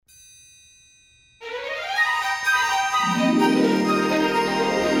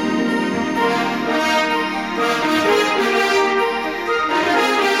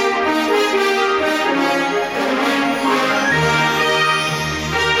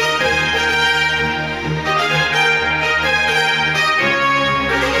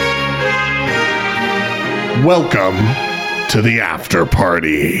Welcome to the after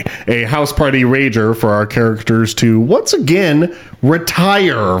party, a house party rager for our characters to once again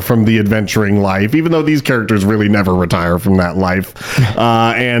retire from the adventuring life, even though these characters really never retire from that life,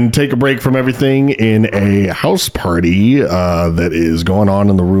 and take a break from everything in a house party that is going on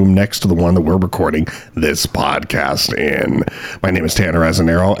in the room next to the one that we're recording this podcast in. My name is Tanner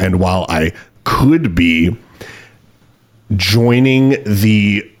Azanero, and while I could be joining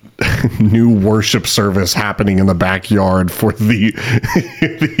the new worship service happening in the backyard for the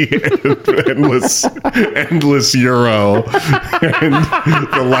endless euro and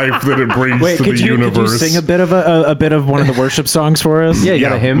the life that it brings to the universe. Could you sing a bit of one of the worship songs for us? Yeah, you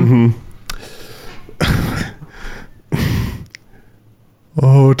got a hymn. Mm-hmm.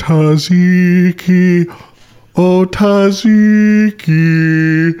 O Taziki, O Taziki,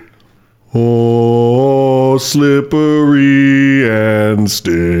 oh, slippery and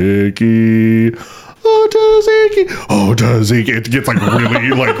sticky. Oh, Taziki. Oh, Taziki. It gets like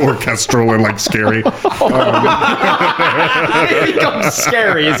really like orchestral and like scary. It becomes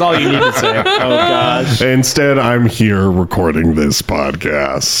scary is all you need to say. Oh, gosh. Instead, I'm here recording this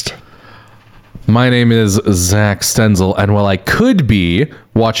podcast. My name is Zach Stenzel, and while I could be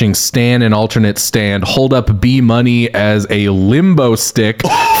watching Stan and alternate Stan hold up B Money as a limbo stick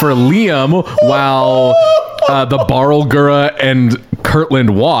for Liam while the Barlgura and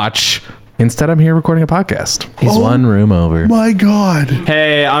Kirtland watch, instead I'm here recording a podcast. He's one room over. My God.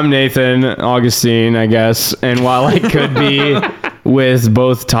 Hey, I'm Nathan Augustine, I guess. And while I could be with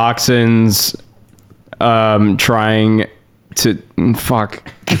both toxins trying to... Fuck.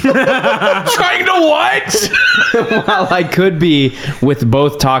 Trying to what? While I could be with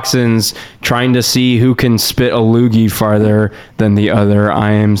both toxins trying to see who can spit a loogie farther than the other,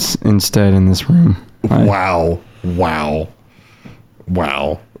 I am instead in this room. Wow.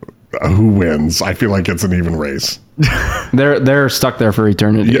 Who wins? I feel like it's an even race. They're stuck there for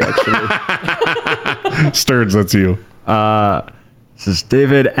eternity, actually. Sturge, that's you. This is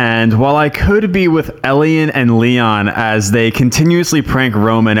David, and while I could be with Elian and Leon as they continuously prank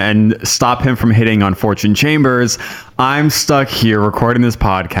Roman and stop him from hitting on Fortune Chambers, I'm stuck here recording this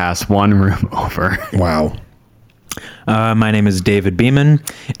podcast one room over. Wow. My name is David Beeman,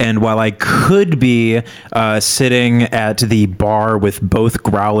 and while I could be sitting at the bar with both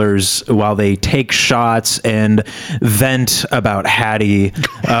growlers while they take shots and vent about Hattie,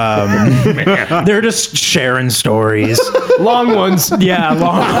 they're just sharing stories. Long ones. Yeah,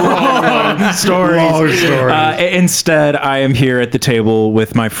 long stories. Instead, I am here at the table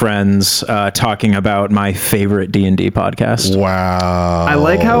with my friends talking about my favorite D&D podcast. Wow. I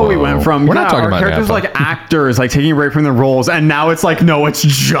like how we went from We're not talking about characters Napa. like actors, like taking a break from the roles, and now it's like, no, it's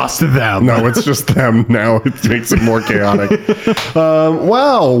just them. No, it's just them now. It makes it more chaotic.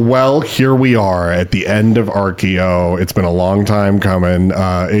 Well, here we are at the end of ARCHAEO. It's been a long time coming.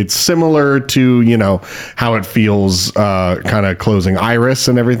 It's similar to, how it feels kind of closing Iris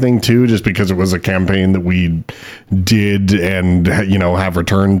and everything too, just because it was a campaign that we did and, have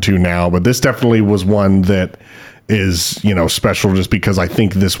returned to now. But this definitely was one that is, special just because I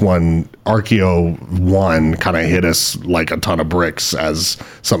think this one, ARCHAEO 1, kind of hit us like a ton of bricks as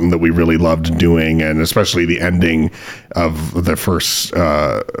something that we really loved doing, and especially the ending of the first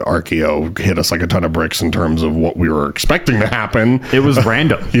ARCHAEO hit us like a ton of bricks in terms of what we were expecting to happen. It was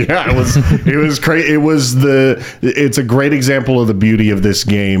random. Yeah, it was crazy. It's a great example of the beauty of this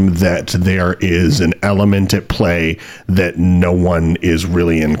game, that there is an element at play that no one is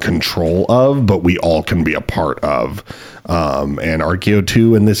really in control of, but we all can be a part of. And ARCHAEO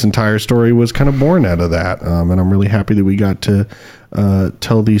 2 and this entire story was kind of born out of that. And I'm really happy that we got to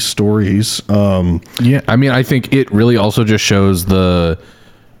tell these stories. Yeah, I mean, I think it really also just shows the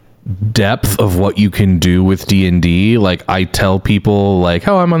depth of what you can do with D&D. Like, I tell people like,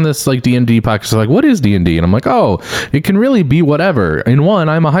 oh, I'm on this like D&D podcast. They're like, what is D&D? And I'm like, oh, it can really be whatever. In one,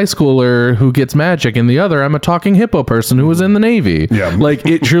 I'm a high schooler who gets magic. In the other, I'm a talking hippo person who was in the Navy. Yeah. Like,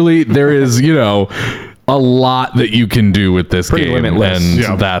 it truly, there is, a lot that you can do with this Pretty game. limitless.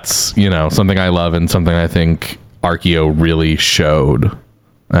 And that's, something I love and something I think ARCHAEO really showed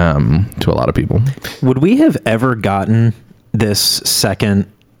to a lot of people. Would we have ever gotten this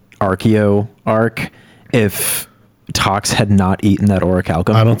second ARCHAEO arc if Tox had not eaten that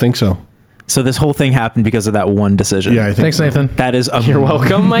orichalcum? I don't think so. So this whole thing happened because of that one decision. Yeah, I think Thanks, so. Nathan. That is You're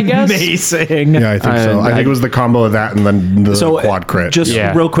welcome, I guess. amazing. Yeah, I think so. I think it was the combo of that and then the quad crit. Just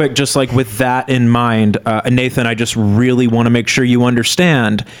real quick, just like with that in mind, Nathan, I just really want to make sure you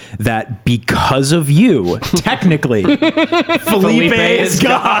understand that because of you, technically, Felipe is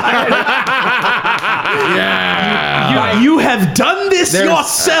God. Yeah. You have done this this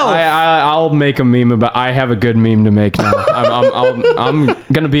yourself. I'll make a meme about. I have a good meme to make now. I'm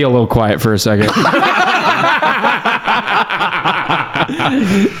gonna be a little quiet for a second.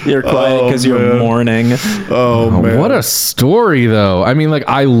 You're quiet because you're mourning. Oh man, What a story, though. I mean, like,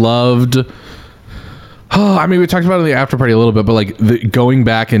 I loved. Oh, I mean, we talked about it in the after party a little bit, but like going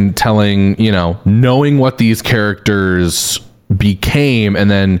back and telling, knowing what these characters became and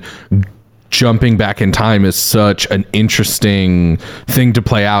then jumping back in time is such an interesting thing to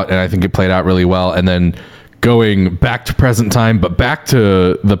play out. And I think it played out really well. And then going back to present time, but back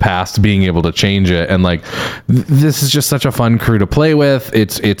to the past, being able to change it. And like, this is just such a fun crew to play with.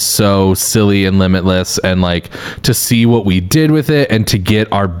 It's so silly and limitless. And like, to see what we did with it and to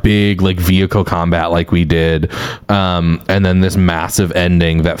get our big like vehicle combat like we did. And then this massive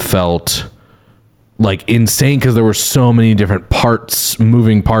ending that felt like insane because there were so many different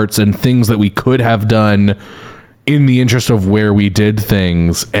moving parts and things that we could have done in the interest of where we did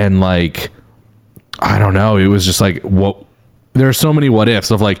things. And like, I don't know. It was just like, there are so many what ifs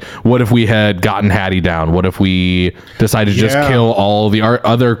of like, what if we had gotten Hattie down? What if we decided to just kill all the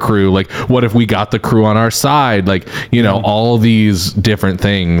other crew? Like, what if we got the crew on our side? Like, all these different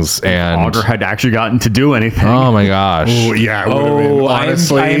things. And Augur had actually gotten to do anything. oh my gosh. Ooh, yeah. It would've been,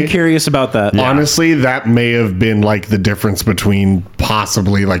 honestly, I am curious about that. Honestly, that may have been like the difference between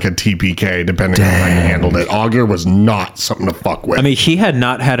possibly like a TPK, depending on how you handled it. Augur was not something to fuck with. I mean, he had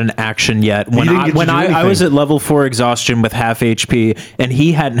not had an action yet. When didn't get to do I was anything. at level 4 exhaustion with half HP, and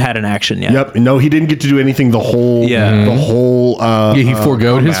he hadn't had an action yet. Yep. No, he didn't get to do anything the whole. He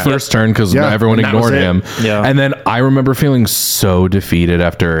forgoed his first turn because everyone and that was ignored it. him. Yeah. And then I remember feeling so defeated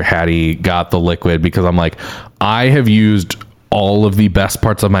after Hattie got the liquid because I'm like, I have used all of the best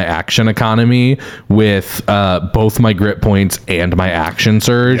parts of my action economy with both my grit points and my action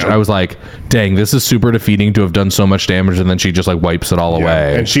surge. Yep. I was like, dang, this is super defeating to have done so much damage, and then she just like wipes it all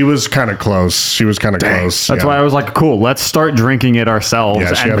away. And she was kind of close. That's why I was like, cool, let's start drinking it ourselves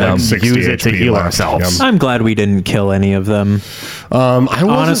Yeah, she and had then like 60 use it to HP heal left. ourselves. Yep. I'm glad we didn't kill any of them. I wasn't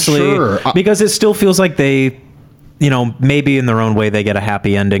Honestly, sure. because it still feels like they, maybe in their own way, they get a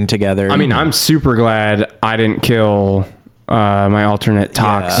happy ending together. I mean, I'm super glad I didn't kill my alternate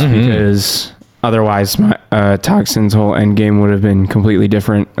Tox because otherwise my Toxin's whole end game would have been completely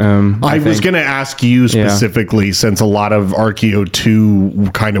different. I was going to ask you specifically, since a lot of ARCHAEO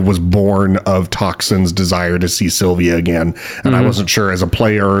 2 kind of was born of Toxin's desire to see Sylvia again. And I wasn't sure as a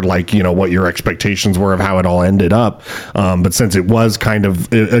player, like, what your expectations were of how it all ended up. But since it was kind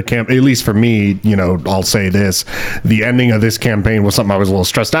of a camp, at least for me, I'll say this, the ending of this campaign was something I was a little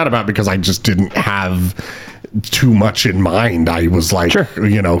stressed out about because I just didn't have too much in mind. I was like,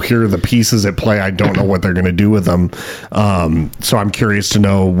 here are the pieces at play. I don't know what they're going to do with them. So I'm curious to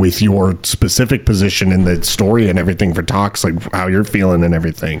know, with your specific position in the story and everything for Tox, like how you're feeling and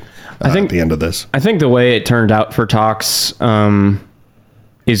everything at the end of this. I think the way it turned out for Tox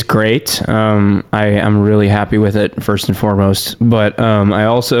is great. I'm really happy with it, first and foremost. But I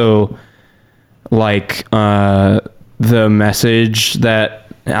also like the message that,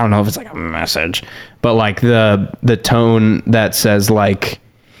 I don't know if it's like a message, but like the tone that says like,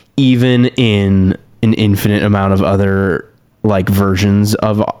 even in an infinite amount of other like versions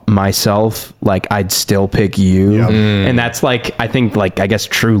of myself, like I'd still pick you. And that's like, I think like, I guess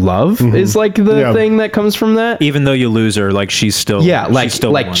true love is like the thing that comes from that. even though you lose her, like she's still Like she's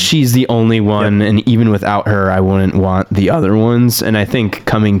still like one. she's the only one, and even without her I wouldn't want the other ones. And I think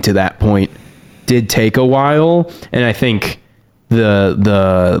coming to that point did take a while, and I think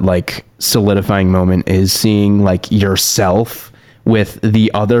the like solidifying moment is seeing like yourself with the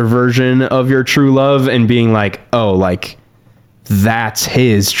other version of your true love and being like, oh, like that's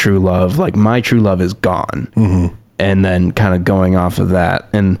his true love, like my true love is gone. And then kind of going off of that,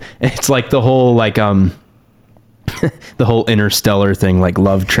 and it's like the whole like the whole interstellar thing, like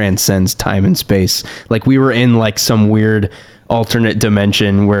love transcends time and space. Like we were in like some weird alternate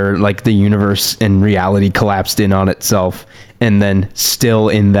dimension where like the universe and reality collapsed in on itself, and then still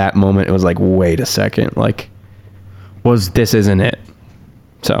in that moment it was like, wait a second, like this isn't it.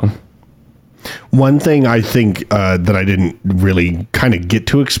 So One thing I think that I didn't really kind of get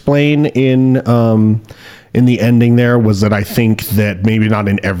to explain in the ending there was that I think that maybe not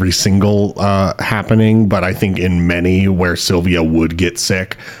in every single happening, but I think in many where Sylvia would get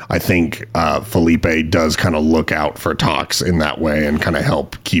sick, I think Felipe does kind of look out for Tox in that way and kind of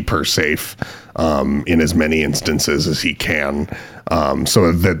help keep her safe in as many instances as he can.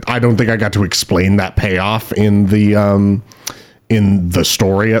 So that I don't think I got to explain that payoff in the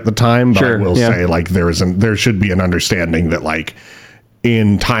story at the time, but I will say like there should be an understanding that like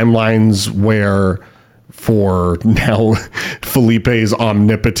in timelines where for now Felipe's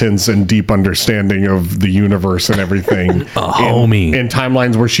omnipotence and deep understanding of the universe and everything. Homie. In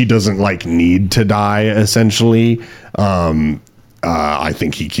timelines where she doesn't like need to die, essentially. I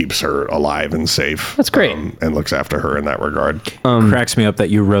think he keeps her alive and safe. That's great. And looks after her in that regard. Cracks me up that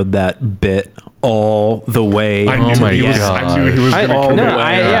you rode that bit all the way. I knew my he was. God. I knew he was. Gonna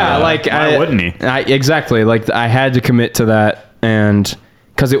commit. Why wouldn't he? Exactly. Like I had to commit to that, and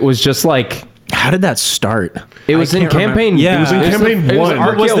because it was just like How did that start? it was in campaign. Yeah. It was in campaign it was one.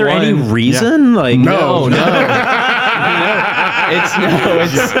 Archaeo Was there any 1. reason? Like No. It's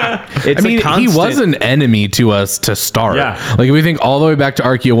I mean, a constant. he was an enemy to us to start. Yeah. Like, if we think all the way back to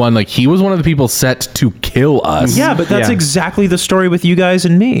Archaeo 1, like, he was one of the people set to kill us. Yeah, but that's Yeah. exactly the story with you guys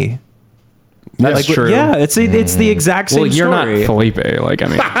and me. That's true. Yeah, it's the exact same Well, you're story. not Felipe. Like I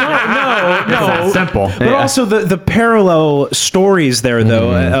mean, no, That's simple. But also the parallel stories there,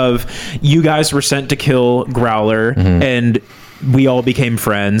 though, of you guys were sent to kill Growler, and we all became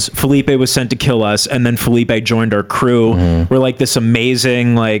friends. Felipe was sent to kill us, and then Felipe joined our crew. We're like this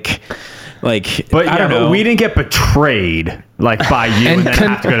amazing, like. But I don't know. but we didn't get betrayed like by you and, then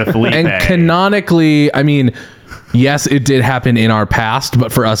have to go to Felipe. And canonically, I mean, yes, it did happen in our past,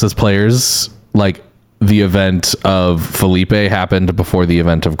 but for us as players, like, the event of Felipe happened before the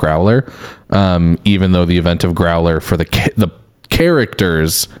event of Growler, even though the event of Growler for the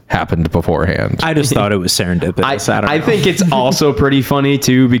characters happened beforehand. I just thought it was serendipitous. I don't know. I think it's also pretty funny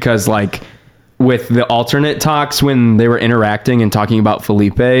too because like with the alternate talks when they were interacting and talking about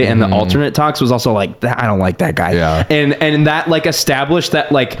Felipe and the alternate talks was also like I don't like that guy. Yeah. And that like established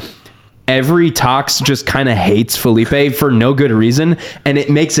that like every Tox just kind of hates Felipe for no good reason, and it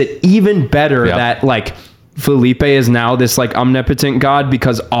makes it even better that like Felipe is now this like omnipotent god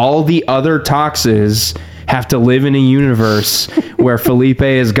because all the other Toxes have to live in a universe where Felipe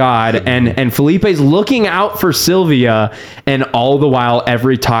is God, and Felipe's looking out for Sylvia, and all the while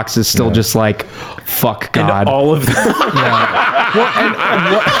every Tox is still just like fuck God. And all of them.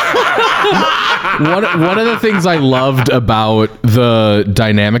 One of the things I loved about the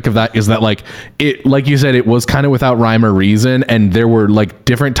dynamic of that is that like you said, it was kind of without rhyme or reason, and there were like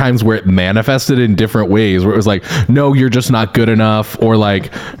different times where it manifested in different ways where it was like, no, you're just not good enough, or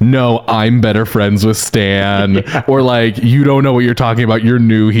like, no, I'm better friends with Stan, or like, you don't know what you're talking about, you're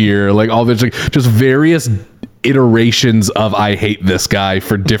new here, like all this, like just various iterations of I hate this guy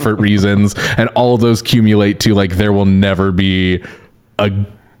for different reasons, and all of those accumulate to like there will never be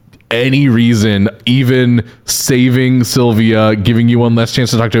any reason, even saving Sylvia, giving you one last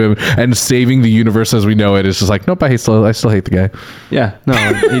chance to talk to him, and saving the universe as we know it is just like, nope, I still hate the guy. Yeah, no,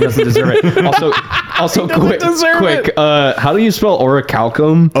 he doesn't deserve it. Also, quick, how do you spell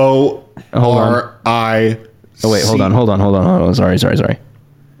orichalcum? ORI. Oh wait, hold on. Sorry.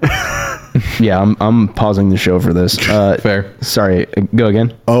 Yeah, I'm pausing the show for this. Fair. Sorry, go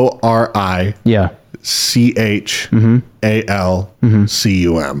again. ORI. Yeah. CHALCUM.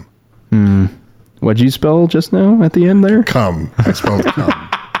 What'd you spell just now at the end there? Come. I spelled come.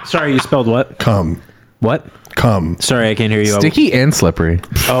 Sorry, you spelled what? Come. What? Come. Sorry, I can't hear you. Sticky and slippery.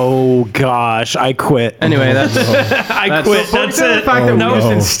 Oh gosh, I quit. Anyway, that's I quit. That's The it. fact that we no.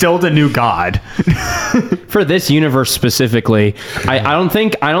 just instilled a new god. for this universe specifically. I don't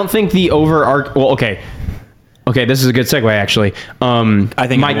think the overarch. Well, okay, this is a good segue actually. I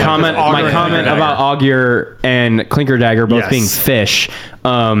think my it will, comment 'cause Augur about and Augur and Clinker Dagger both Yes. being fish,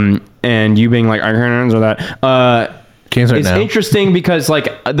 and you being like I can't answer that. Can't start It's now. interesting because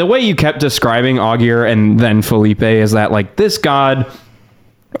like the way you kept describing Augur and then Felipe is that like this god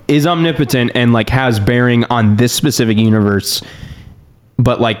is omnipotent and like has bearing on this specific universe,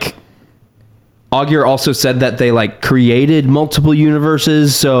 but like Augur also said that they like created multiple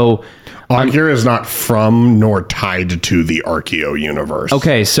universes, so Augur is not from nor tied to the Archaeo universe.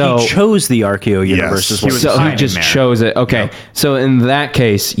 okay, so He chose the Archaeo universe. Yes. Is what was so he hiding just there. chose it. Okay. So in that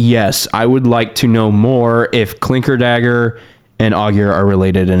case, yes, I would like to know more if Clinker Dagger and Augur are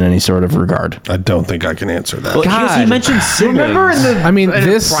related in any sort of regard. I don't think I can answer that. because he mentioned siblings. Remember in the I mean, in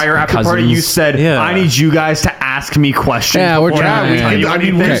this- the prior after party, you cousins. said, Yeah. I need you guys to ask me questions. Yeah, we're before trying. I tell you I mean,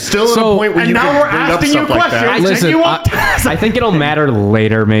 anything." we're still at So- a point where and you now can we're bring up asking you stuff like questions. that. and Listen, you won't I think it'll matter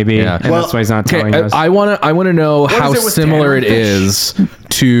later, maybe. Yeah. And that's why he's not telling us. I want to know how is it with similar it Tanner is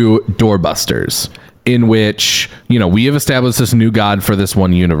to Doorbusters, in which, you know, we have established this new god for this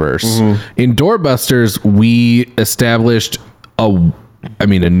one universe. In Doorbusters, we established a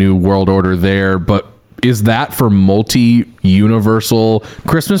new world order there, but is that for multi-universal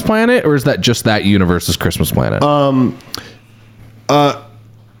Christmas planet, or is that just that universe's Christmas planet?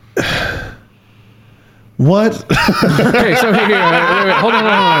 What? Okay, so here, wait, hold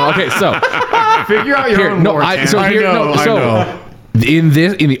on. Okay, so Figure out your own lore. I know. In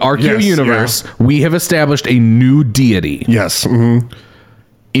the Archaeo universe, we have established a new deity. Yes.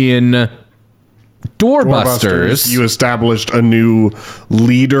 In Doorbusters, you established a new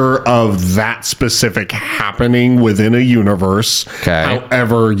leader of that specific happening within a universe. Okay.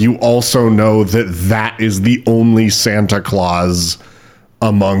 However, you also know that that is the only Santa Claus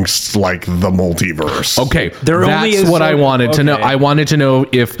amongst like the multiverse. Okay, There only that's is what I so- wanted to know. okay. I wanted to know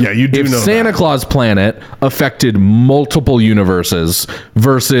if you do if know Santa that. Claus Planet affected multiple universes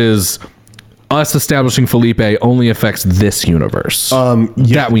versus us establishing Felipe only affects this universe.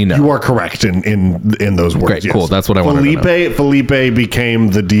 That we know. You are correct in those words. Great, cool. That's what I wanted to know. Felipe became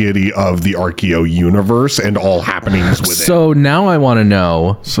the deity of the Archaeo universe and all happenings within. So now I want to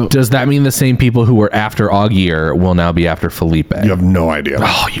know, does that mean the same people who were after Augier will now be after Felipe? You have no idea.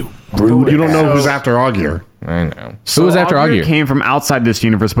 Oh, you You don't know who's after Augier. I know. So Who was after Augier Augier? came from outside this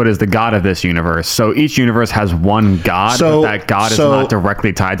universe, but is the god of this universe. So each universe has one god, So- but that god is so- not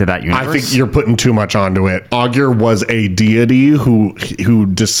directly tied to that universe. I think you're putting too much onto it. Augier was a deity who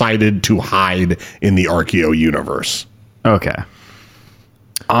decided to hide in the Archaeo universe. Okay.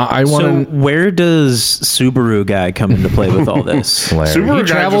 I So want to. where does Subaru guy come into play with all this? He guy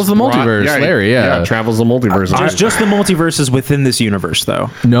travels just the multiverse. Larry, yeah. travels the multiverse. Just the multiverses within this universe, though.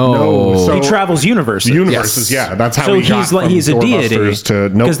 No. No, so- He travels universes. universes, Yes. yeah. That's how So he got from he's a deity Doorbusters to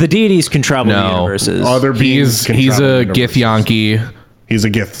because the deities can travel No. universes. other beings. He's can a travel Gith universes. Yankee. He's a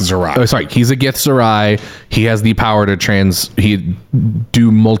Gith Zerai. Oh, sorry. He's a Gith Sarai. He has the power to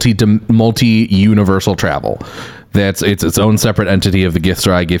do multi universal travel. It's its own separate entity of the Gith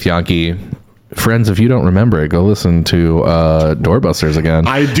Sarai, Gith Yankee. Friends, if you don't remember it, go listen to Doorbusters again.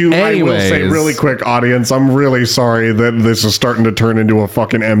 I will say Anyways. really quick, audience, I'm really sorry that this is starting to turn into a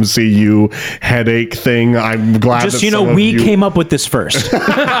fucking MCU headache thing. I'm glad Just that some of we you- came up with this first.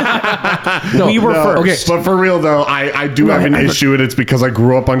 We were No, first. but for real though, I do have an issue, and it's because I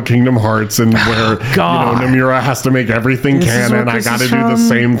grew up on Kingdom Hearts, and where Nomura has to make everything canon. I got to do the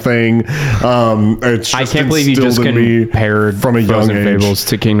same thing. It's just I can't believe you instilled just in me compared from a young Frozen age. Fables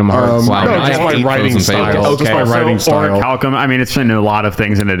to Kingdom Hearts. Wow, no, I just by hate writing Frozen style. Fables. Just by writing So, or style. Calcum, I mean, it's in a lot of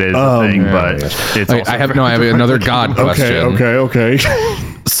things, and it is a thing, but it's Okay, also I have another God question. Okay.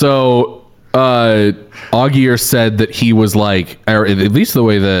 So Augier said that he was like, or at least the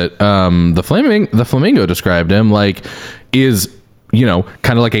way that the Flamingo described him, like, is, you know,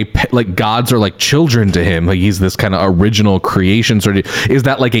 kind of like gods are like children to him. Like he's this kind of original creation sort of. Is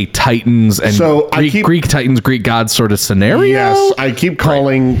that like a Titans and So I Greek Titans, Greek gods sort of scenario? Yes, I keep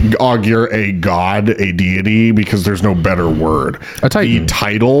calling Augier a god, a deity, because there's no better word. A titan. The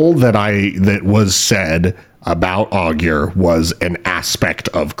title that was said about Augier was an aspect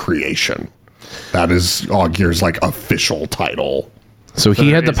of creation. That is Augier's like official title. So he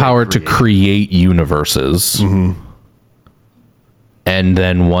had the is a power to create universes. Mm-hmm. And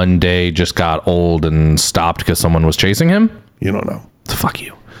then one day just got old and stopped because someone was chasing him? You don't know. Fuck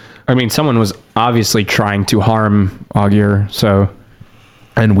you. I mean, someone was obviously trying to harm Augier, so.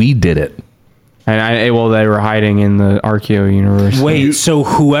 And we did it. And they were hiding in the Archaeo universe. Wait, so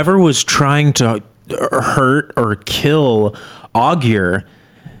whoever was trying to hurt or kill Augier,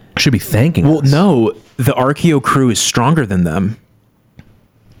 Should be thanking well, us. no, the Archaeo crew is stronger than them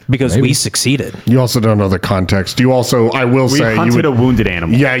because Maybe. we succeeded. You also don't know the context. You also, I will we say, hunted a wounded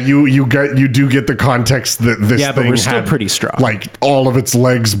animal. yeah, you do get the context that this Yeah, but thing we're still had pretty strong. like all of its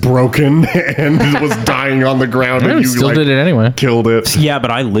legs broken and it was dying on the ground, Yeah, and we you still like, did it anyway. killed it. Yeah, but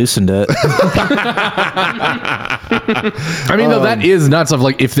I loosened it. I mean, though, that is nuts of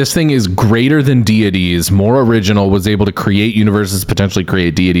like, if this thing is greater than deities, more original, was able to create universes, potentially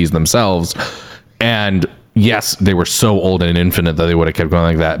create deities themselves. And yes, they were so old and infinite that they would have kept going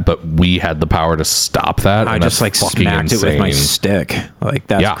like that, but we had the power to stop that. I and just that's like fucking smacked it with my insane. stick. Like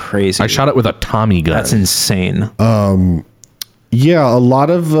that's crazy. I shot it with a Tommy gun. That's insane. Yeah, a lot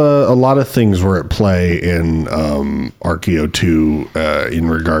of things were at play in Archaeo 2 in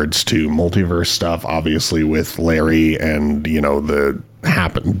regards to multiverse stuff. Obviously, with Larry and the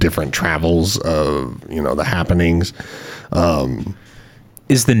different travels of the happenings.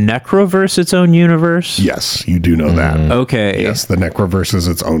 Is the Necroverse its own universe? Yes, you do know that. Okay. Yes, the Necroverse is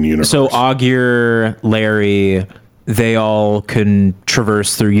its own universe. So Augier, Larry, they all can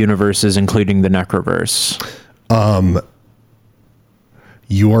traverse through universes, including the Necroverse.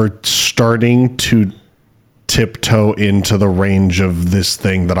 You are starting to tiptoe into the range of this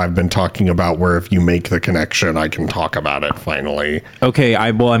thing that I've been talking about, where if you make the connection, I can talk about it finally. Okay,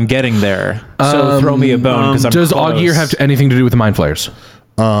 I'm getting there. So throw me a bone because I'm Does close. Augier have anything to do with the Mind Flayers?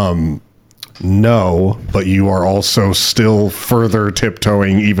 No, but you are also still further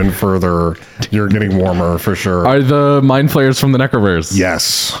tiptoeing even further. You're getting warmer for sure. Are the mind flayers from the Necroverse?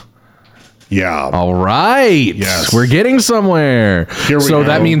 Yes. Yeah. All right. Yes. We're getting somewhere. Here we so go.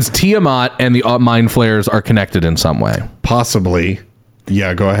 that means Tiamat and the mind flayers are connected in some way. Possibly.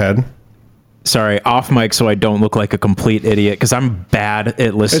 Yeah, go ahead. Sorry, off mic so I don't look like a complete idiot because I'm bad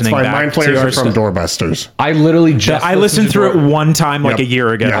at listening. It's fine. Back Mind to Flayers our are from stuff. Doorbusters. I literally just I listened through it one time like Yep. a year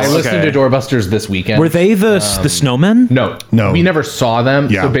ago. Yes. I listened Okay. to Doorbusters this weekend. Were they the snowmen? No. We never saw them.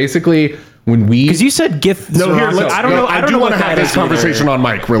 Yeah. So basically, when we... Because you said Gith. No, here, Zerath. let's. I don't know. I do know want what to have that this is either. conversation on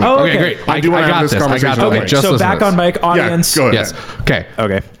mic, really. Oh, Okay, great. I do want to have this conversation on mic. Just so listen back to on this. mic, audience. go ahead. Yes. Okay.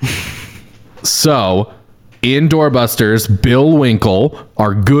 Okay. So, in Doorbusters, Bill Winkle,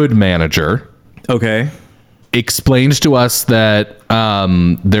 our good manager, Okay. explains to us that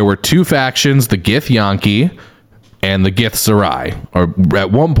there were two factions, the Gith Yankee and the Gith Sarai. Or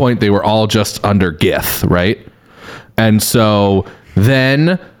at one point, they were all just under Gith, right? And so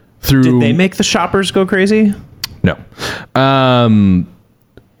then through... Did they make the shoppers go crazy? No.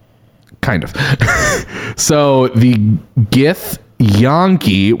 Kind of. So the Gith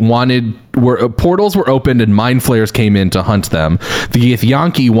Yankee portals were opened and mind flayers came in to hunt them. The Gith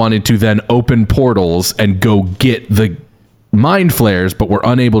Yankee wanted to then open portals and go get the mind flayers, but were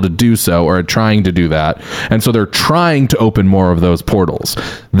unable to do so or are trying to do that. And so they're trying to open more of those portals.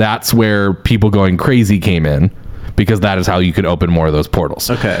 That's where people going crazy came in, because that is how you could open more of those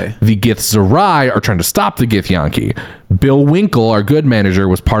portals. Okay. The Gith Zerai are trying to stop the Gith Yankee. Bill Winkle, our good manager,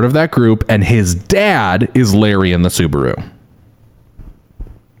 was part of that group, and his dad is Larry in the Subaru.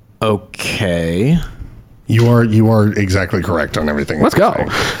 Okay. You are exactly correct on everything. Let's go.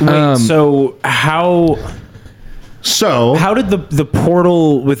 Wait, so how did the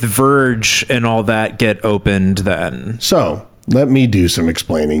portal with Verge and all that get opened then? So let me do some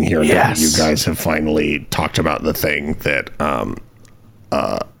explaining here. Now that Yes. you guys have finally talked about the thing that I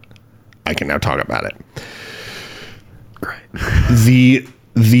can now talk about it. Great.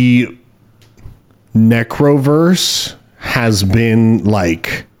 The Necroverse has been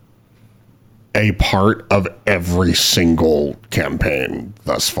like a part of every single campaign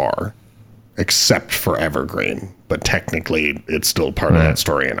thus far, except for Evergreen. But technically, it's still part of that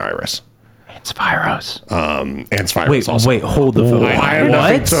story in Iris. Spyros. And Spyros also. Wait, hold the phone. I have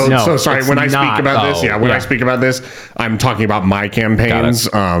nothing. So No, sorry. it's When I speak not. about this, when I yeah. speak about this, I'm talking about my campaigns.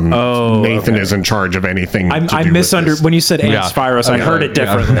 Nathan is in charge of anything. I misunderstood when you said Spyros. I heard it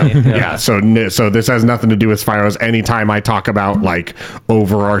differently. Yeah. So this has nothing to do with Spyros. Anytime I talk about like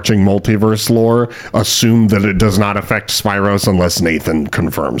overarching multiverse lore, assume that it does not affect Spyros unless Nathan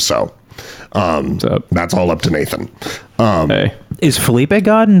confirms so. That's all up to Nathan. Hey. Is Felipe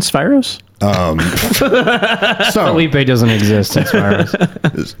God in Spyros? So Felipe doesn't exist in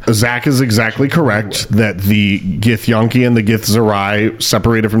Spyros. Zach is exactly correct that the Gith Yankee and the Gith Zerai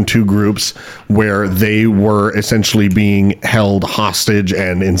separated from two groups where they were essentially being held hostage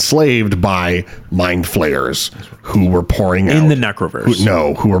and enslaved by mind flayers who were pouring out In the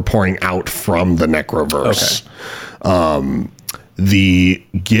Necroverse. who were pouring out from the Necroverse. The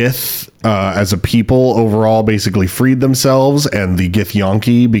Gith, as a people overall, basically freed themselves, and the Gith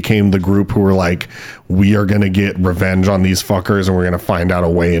Yankee became the group who were like, we are going to get revenge on these fuckers, and we're going to find out a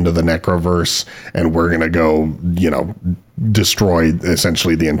way into the Necroverse, and we're going to go, destroy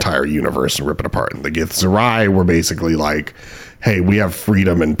essentially the entire universe and rip it apart. And the Gith Zerai were basically like, hey, we have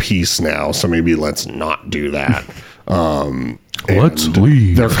freedom and peace now, so maybe let's not do that. Let's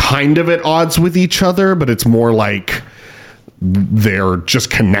leave. They're kind of at odds with each other, but it's more like they're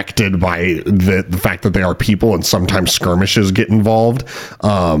just connected by the fact that they are people, and sometimes skirmishes get involved.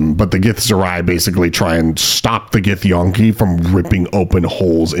 But the Gith Zerai basically try and stop the Gith Yankee from ripping open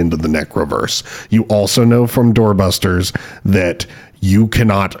holes into the Necroverse. You also know from Doorbusters that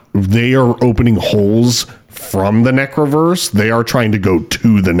they are opening holes from the Necroverse. They are trying to go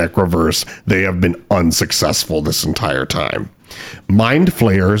to the Necroverse. They have been unsuccessful this entire time. Mind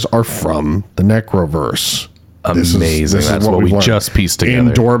Flayers are from the Necroverse. Amazing. That's what we we've just pieced together.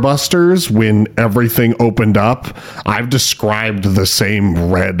 In Doorbusters, when everything opened up, I've described the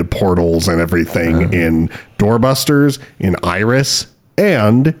same red portals and everything in Doorbusters, in Iris,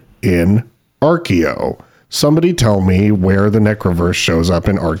 and in ARCHAEO. Somebody tell me where the Necroverse shows up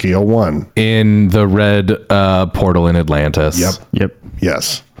in ARCHAEO 1. In the red portal in Atlantis. Yep.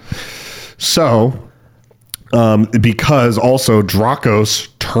 Yes. So, because also Dracos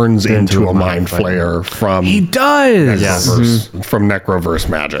turns into a mind flayer from He does. Necroverse, from Necroverse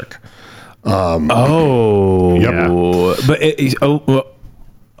magic. Oh. Yep. But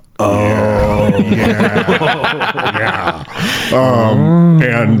Yeah.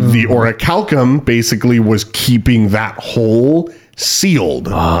 And the orichalcum basically was keeping that hole sealed.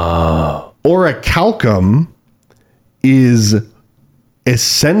 Orichalcum is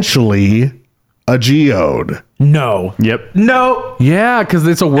essentially a geode. No. Yep. No. Yeah, because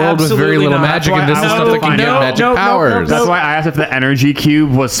it's a world with very Absolutely little not. magic, That's and this why is I stuff wanted that to can find give out. magic Nope, powers. That's why I asked if the energy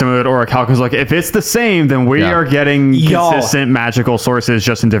cube was similar to orichalcum. Because like, if it's the same, then we Yeah. are getting Y'all. consistent magical sources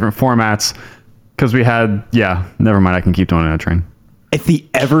just in different formats. Because we had, never mind. I can keep doing it on a train. If the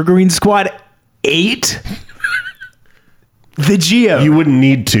Evergreen Squad ate the Geo. You wouldn't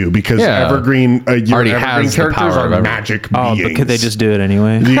need to because Yeah. Evergreen, your Already Evergreen has the characters power of are Evergreen. magic oh, beings. but could they just do it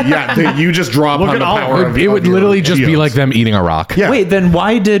anyway? You just draw upon the power of It would of your literally just be geodes. like them eating a rock. Yeah. Wait, then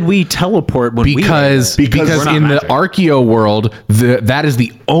why did we teleport when Because Because we're not in magic. the ARCHAEO world, that is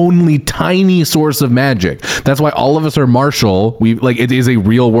the only tiny source of magic. That's why all of us are martial. It is a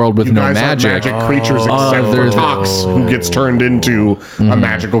real world with You no guys aren't magic. magic creatures except for there's- Tox, who gets turned into a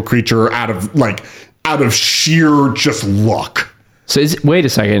magical creature out of sheer just luck. So wait a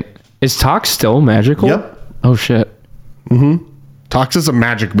second. Is Tox still magical? Yep. Oh shit. Tox is a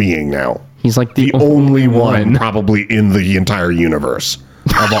magic being now. He's like The only one probably in the entire universe.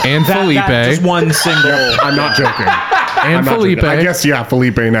 And Felipe. Just one single. I'm not joking. And I'm not Felipe. joking. I guess,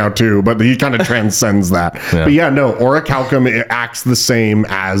 Felipe now too, but he kind of transcends that. Yeah. But no, orichalcum, it acts the same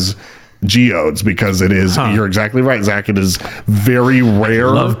as geodes because it is, you're exactly right, Zach. It is very rare.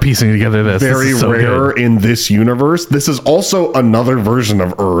 Love piecing together this. Very This is so rare good. in this universe. This is also another version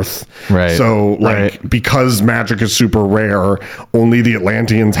of Earth. Right. So because magic is super rare, only the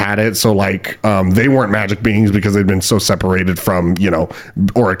Atlanteans had it. So they weren't magic beings because they'd been so separated from,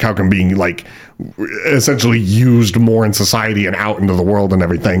 orichalcum being essentially used more in society and out into the world and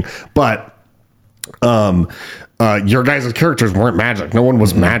everything. But your guys' characters weren't magic. No one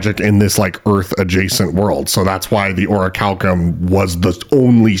was magic in this Earth adjacent world. So that's why the orichalcum was the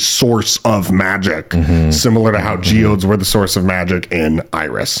only source of magic, similar to how geodes were the source of magic in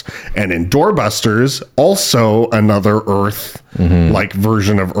Iris. And in Doorbusters, also another Earth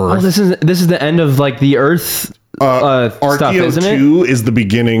version of Earth. Oh, this is the end of the Earth stuff, ARCHAEO isn't it? 2 is the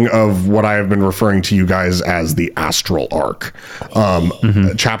beginning of what I have been referring to you guys as the Astral Arc.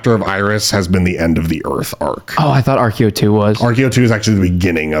 Chapter of Iris has been the end of the Earth Arc. Oh, I thought ARCHAEO 2 was. ARCHAEO 2 is actually the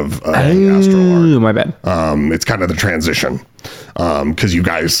beginning of the Astral Arc. Ooh, my bad. It's kind of the transition because you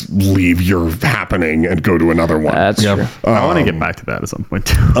guys leave your happening and go to another one. That's true. I want to get back to that at some point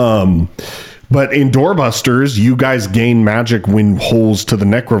too. But in Doorbusters, you guys gain magic when holes to the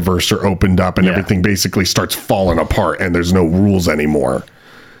Necroverse are opened up and everything basically starts falling apart and there's no rules anymore.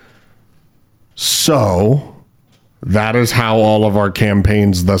 So that is how all of our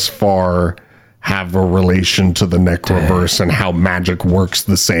campaigns thus far have a relation to the Necroverse and how magic works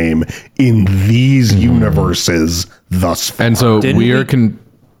the same in these universes thus far. And so Didn't we are we-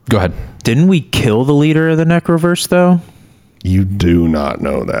 go ahead. Didn't we kill the leader of the Necroverse though? You do not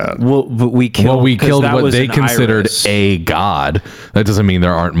know that. Well, but we killed. We 'cause killed that what was they an considered Iris. a god. That doesn't mean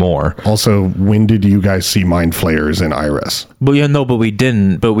there aren't more. Also, when did you guys see Mind Flayers in Iris? But but we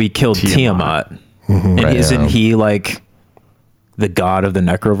didn't. But we killed Tiamat. And Right, isn't yeah. he the god of the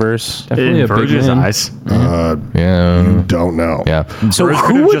Necroverse? Definitely In a big Verge's man. eyes. Yeah. Don't know. Yeah. So Verge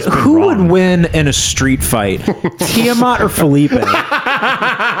could have just been who would wrong. win in a street fight, Tiamat or Felipe?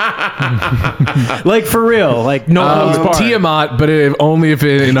 For real, no holds barred. Tiamat, but only if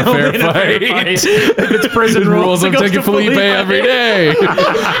in a fair In a fair fight. fight. If it's prison rules, I'm it goes taking to Felipe every day.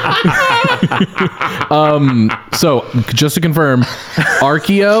 So just to confirm,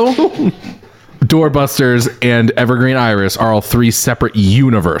 ARCHAEO, Doorbusters, and Evergreen Iris are all three separate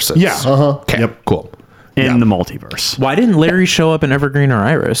universes. Yeah. Okay. Yep. Cool. In the multiverse. Why didn't Larry show up in Evergreen or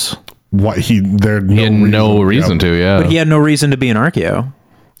Iris? What there He had no reason to. Yeah. But he had no reason to be in ARCHAEO.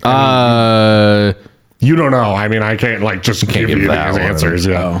 You don't know. I mean, I can't just give give you that these one. answers.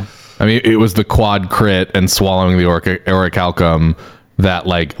 Yeah. I mean, it was the quad crit and swallowing the orichalcum that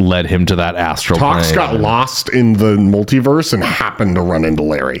led him to that astral Tox plane. got lost in the multiverse and happened to run into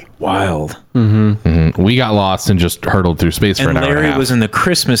Larry. Wild. We got lost and just hurtled through space for And an hour and a Larry half. was in the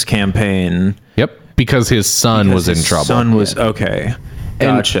Christmas campaign. Yep, because his son was in His trouble. Son was okay.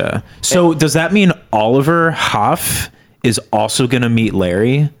 Gotcha. So does that mean Oliver Huff is also going to meet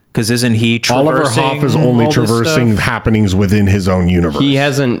Larry? Because isn't he Oliver traversing Hoff is only all this traversing stuff? happenings within his own universe. He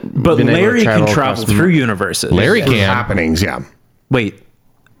hasn't. But been able to Larry can across travel the- through universes. Larry Through can. happenings, yeah. Wait,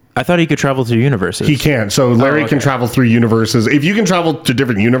 I thought he could travel through universes. He can. So Larry can travel through universes. If you can travel to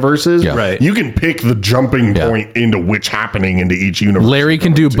different universes, Yeah. Right. you can pick the jumping point into which happening into each universe. Larry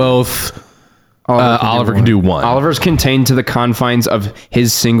can do both Oliver can do one. Oliver's contained to the confines of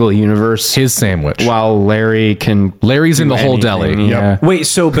his single universe, His sandwich. while Larry's in the whole deli. Yeah. Wait,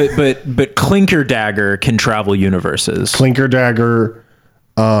 so but Clinker Dagger can travel universes. Clinker Dagger,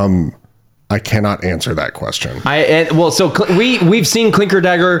 I cannot answer that question. We've seen Clinker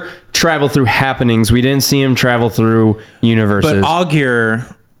Dagger travel through happenings. We didn't see him travel through universes. But Augur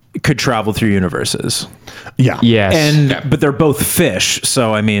could travel through universes. Yeah. yes. But they're both fish,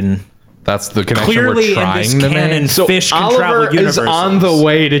 so I mean, That's the connection clearly we're in trying this to canon, make. fish can travel Oliver is universes. on the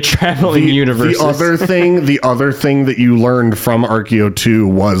way to traveling universes. The other thing that you learned from ARCHAEO 2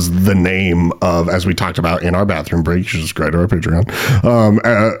 was the name of, as we talked about in our bathroom break, you should subscribe to our Patreon,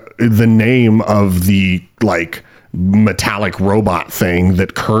 the name of the metallic robot thing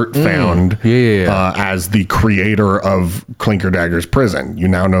that Kurt found as the creator of Clinker Dagger's prison. You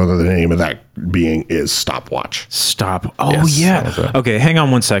now know that the name of that being is Stopwatch. Stop. Oh, Yes, yeah. that was it. Okay, hang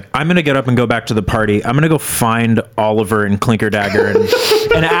on one sec. I'm going to get up and go back to the party. I'm going to go find Oliver and Clinker Dagger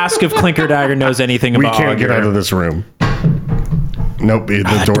and ask if Clinker Dagger knows anything We about can't get Augur. out of this room. Nope,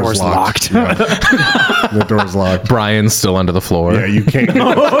 the door's locked. Yeah. The door's locked. Brian's still under the floor. Yeah, you can't. You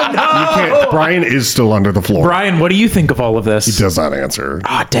can't. Brian is still under the floor. Brian, what do you think of all of this? He does not answer.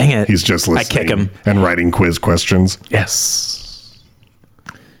 Ah, dang it. He's just listening. I kick him. And writing quiz questions. Yes.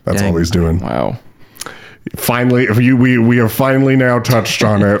 That's Dang. all he's doing. Wow. Finally, we have finally now touched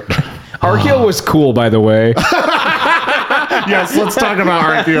on it. ARCHAEO was cool, by the way. Yes, let's talk about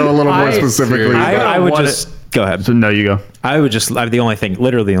ARCHAEO a little more specifically. I would just go ahead. So no, you go. The only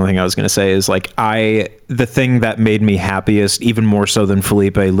thing I was going to say is the thing that made me happiest, even more so than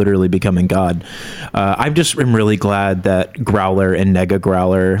Felipe literally becoming God. I just am really glad that Growler and Nega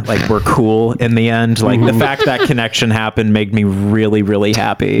Growler were cool in the end. The fact that connection happened made me really, really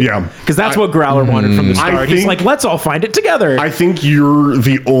happy. Yeah. Because that's what Growler wanted from the start. He's think- like, let's all find it together. I think you're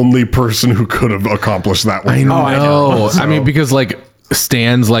the only person who could have accomplished that. I know. I mean, because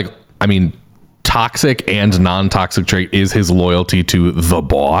Stan's toxic and non-toxic trait is his loyalty to the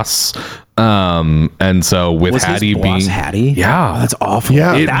boss. And so with Was Hattie his boss being Hattie? Yeah. Oh, that's awful.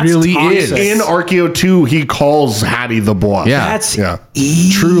 Yeah. It That's really toxic. is. In ARCHAEO 2, he calls Hattie the boss. Yeah. That's Yeah.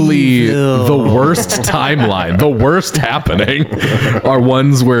 truly the worst timeline, the worst happening are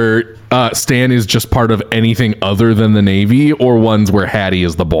ones where Stan is just part of anything other than the Navy, or ones where Hattie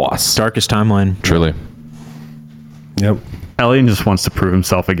is the boss. Darkest timeline. Truly. Yep. Elian just wants to prove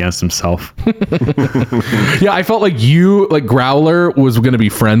himself against himself. Yeah, I felt like Growler was going to be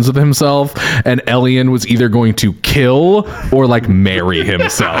friends with himself, and Elian was either going to kill or marry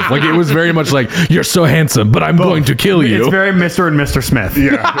himself. It was very much you're so handsome, but I'm going to kill you. It's very Mr. and Mr. Smith.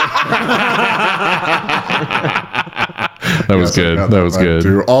 That was good. That was good.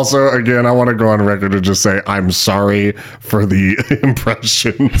 Too. Also, again, I want to go on record and just say I'm sorry for the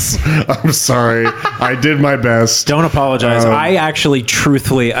impressions. I'm sorry. I did my best. Don't apologize. I actually,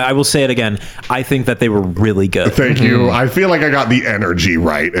 truthfully, I will say it again. I think that they were really good. Thank you. I feel like I got the energy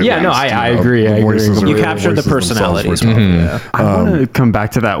right. at Yeah, no, least, I you know. agree. The I agree. voices You are- captured the voices themselves were personalities. tough. I want to come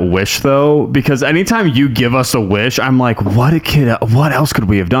back to that wish though, because anytime you give us a wish, I'm like, what else could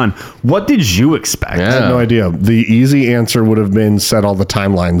we have done? What did you expect? I had no idea. The easy answer would have been set all the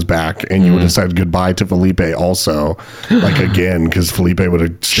timelines back, and you would have said goodbye to Felipe also, again, because Felipe would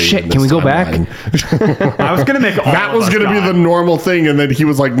have stayed. Shit, in can this we go back? timeline. I was gonna make all That of was us going to be God. the normal thing, and then he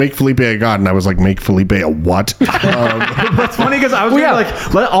was like, "Make Felipe a god," and I was like, "Make Felipe a what?" That's funny because I was gonna be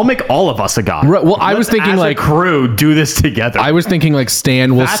like, I'll make all of us a god. Right, well, I was Let's, thinking, as a crew, do this together. I was thinking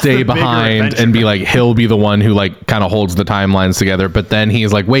Stan will That's the stay bigger behind adventure. and be he'll be the one who kind of holds the timelines together. But then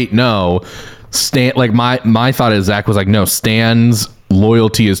he's like, wait, no, Stan. My thought is Zach was like, no, Stan's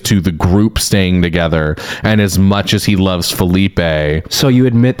loyalty is to the group staying together, and as much as he loves Felipe, So you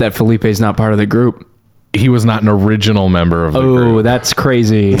admit that Felipe's not part of the group? he was not an original member of the Oh, group. that's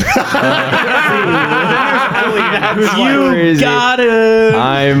crazy. You got it.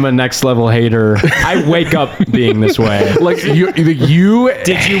 I'm a next level hater. I wake up being this way. You Did you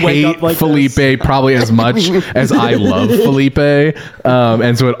wake hate up like Felipe this? probably as much as I love Felipe,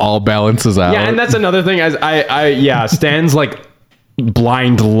 and so it all balances out. Yeah, and that's another thing. As Stan's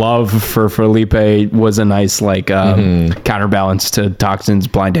blind love for Felipe was a nice counterbalance to Toxin's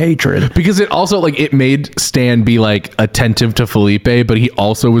blind hatred. because it also it made Stan be attentive to Felipe, but he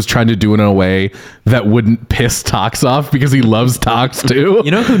also was trying to do it in a way that wouldn't piss Tox off because he loves Tox too.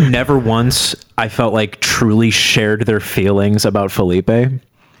 You know who never once I felt truly shared their feelings about Felipe?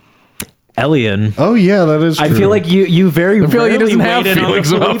 Elian. Oh yeah, that is true. I feel like you very feel like he rarely doesn't have weighed in on the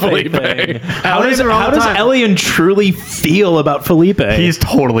feelings about Felipe Felipe. thing. How Elian's does around all the time. Elian truly feel about Felipe? He's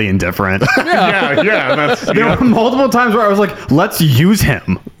totally indifferent. yeah, that's There were multiple times where I was like, let's use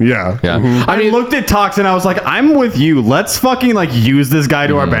him. yeah. Yeah. Mhm. I looked at Tox and I was like, I'm with you. Let's fucking like use this guy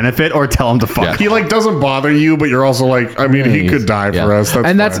to our benefit or tell him to fuck. Yeah. He like doesn't bother you, but you're also like, I mean, he could die for us. That's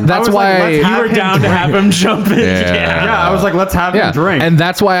and that's fine. that's I was like, why let's you have were him down to drink. have him jump in. Yeah. Yeah, I was like, let's have him drink. And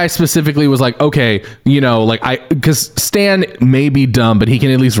that's why I specifically was like, okay, because Stan may be dumb, but he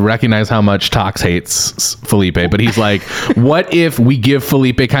can at least recognize how much Tox hates Felipe. But he's like, what if we give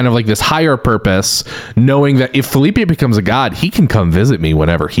Felipe kind of like this higher purpose, knowing that if Felipe becomes a god, he can come visit me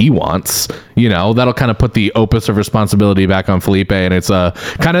whenever he wants. That'll kind of put the opus of responsibility back on Felipe. And it's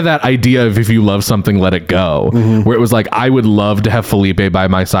kind of that idea of if you love something, let it go, where it was like, I would love to have Felipe by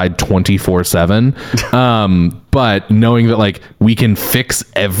my side 24/7. But knowing that like we can fix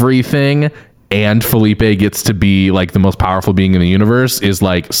everything and Felipe gets to be like the most powerful being in the universe is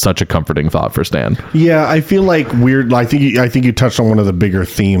like such a comforting thought for Stan. Yeah, I feel like weird. I think you touched on one of the bigger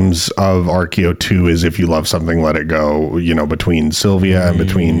themes of ARCHAEO 2 is if you love something, let it go. Between Sylvia and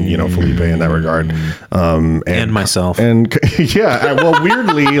between Felipe in that regard, And myself. and yeah. Well,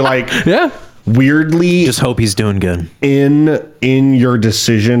 weirdly, weirdly, Just hope he's doing good. in your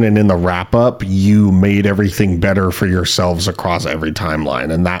decision and in the wrap up, you made everything better for yourselves across every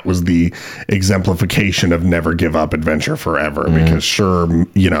timeline, and that was the exemplification of never give up, adventure forever. Because sure,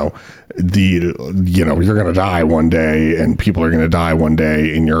 you're gonna die one day, and people are gonna die one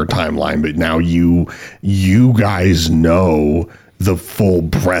day in your timeline, but now you guys know the full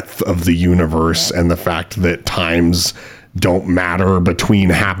breadth of the universe and the fact that times don't matter between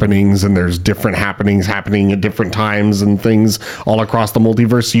happenings, and there's different happenings happening at different times and things all across the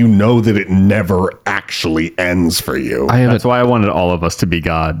multiverse. You know that it never actually ends for you. That's why I wanted all of us to be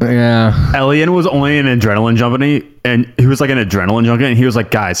God. Yeah. Elian was only an adrenaline junkie, and he was like an adrenaline junkie, and he was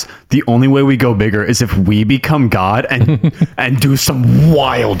like, guys, the only way we go bigger is if we become God and and do some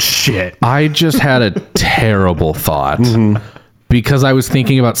wild shit. I just had a terrible thought. Because I was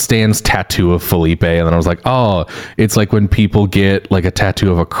thinking about Stan's tattoo of Felipe, and then I was like, oh, it's like when people get like a tattoo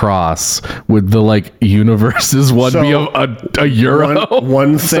of a cross, would the like universes one be So, a euro? One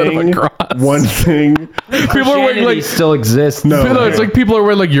instead of a thing, cross? one thing, People are wearing like still exists. it's like people are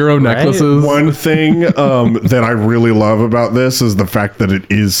wearing like euro necklaces. one thing that I really love about this is the fact that it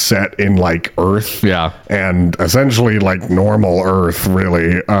is set in like Earth, Yeah. and essentially like normal Earth,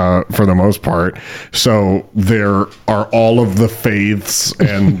 really, for the most part. So there are all of the faiths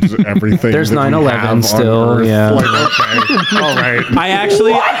and everything. There's that we 9/11 have on still, Earth. yeah. Like, okay, all right. I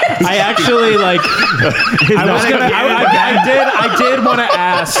actually like. I did want to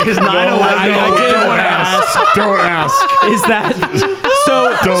ask. Is 9/11? I did want to ask. Don't ask. Is that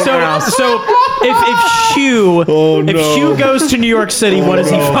so? Don't ask. So if Hugh Oh, if no. Hugh goes to New York City, what does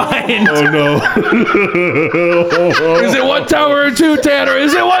he find? Oh no. Is it one tower or two, Tanner?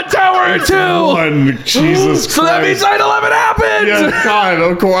 Is it one tower or two? One. Jesus So that means Christ. 9/11 happened. Yeah, God,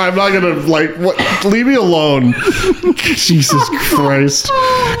 of course. I'm not gonna like. What? Leave me alone. Jesus Christ.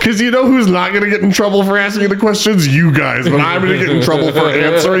 Because you know who's not gonna get in trouble for asking the questions? You guys. But I'm gonna get in trouble for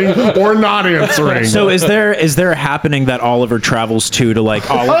answering or not answering. So is there a happening that Oliver travels to like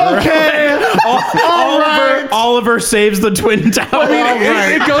Oliver? Okay. Oliver saves the Twin Towers.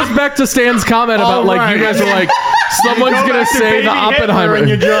 It goes back to Stan's comment about like you guys are like someone's gonna say the Oppenheimer. and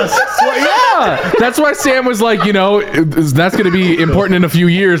you just Yeah, that's why Sam was like, that's going to be important in a few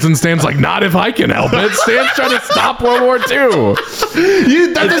years, and Stan's like, not if I can help it. Stan's trying to stop World War II.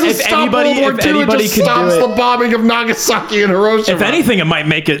 That doesn't if stop anybody- World War if II. It anybody just could do stops it- the bombing of Nagasaki and Hiroshima. If anything, it might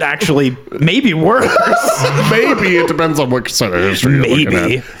make it actually maybe worse. Maybe it depends on what side of history you're looking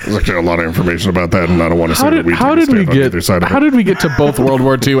Maybe. at. There's actually a lot of information about that, and I don't want to say that we How take a did we stand on either side of it. How did we get to both World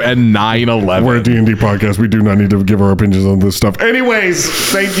War II and 9/11? We're a D&D podcast. We do not need to give our opinions on this stuff. Anyways,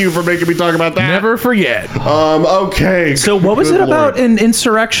 thank you for making me talk about that. Never forget. Okay. So what was Good it about Lord. in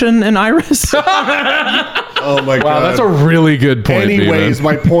Insurrection and Iris? Oh my God. Wow, that's a really good point. Anyways,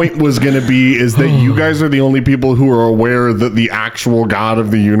 Beeman. my point was going to be is that you guys are the only people who are aware that the actual God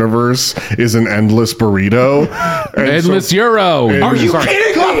of the universe is an endless burrito. And Endless so- Euro. Are you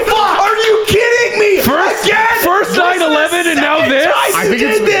kidding me? Are you kidding me? First 9/11 and now this?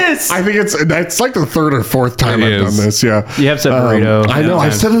 I think it's like the third or fourth time It I've is. done this. Yeah, You have said burrito. I know.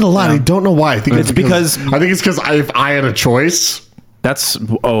 I've said it a lot. I don't know why. I think it's because because if I had a choice,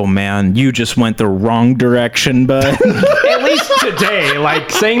 Oh man, you just went the wrong direction, bud. At least today,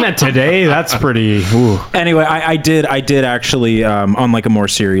 like saying that today, that's pretty. Ooh. Anyway, I did actually, on like a more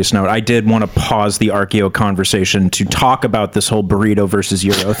serious note, I did want to pause the ARCHAEO conversation to talk about this whole burrito versus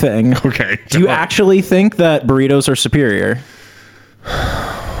gyro thing. Okay. Do you actually think that burritos are superior?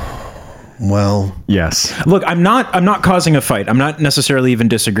 Well, Yes. Look, I'm not causing a fight. I'm not necessarily even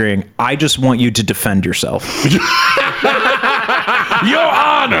disagreeing. I just want you to defend yourself. Your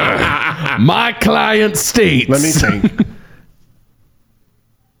Honor, my client states. let me think.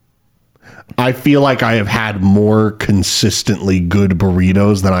 I feel like I have had more consistently good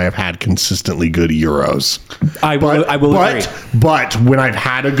burritos than I have had consistently good gyros. I will agree. But when I've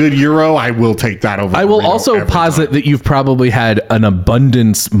had a good gyro, I will take that over. I will burrito also every posit time. that you've probably had an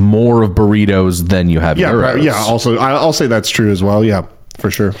abundance more of burritos than you have gyros. Yeah. Also, I'll say that's true as well. Yeah,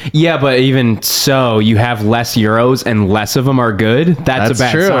 for sure. Yeah, but even so, you have less euros and less of them are good. That's a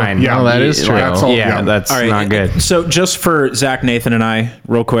bad true. sign. Yeah, no, that is true. That's all- Yeah, yeah. that's All right, not good. So just for Zach, Nathan, and I,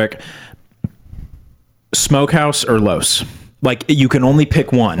 real quick, Smokehouse or Los? Like, you can only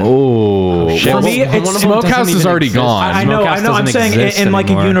pick one. Oh, For me, it's Smokehouse is already gone. I know. Smokehouse I'm doesn't saying exist in like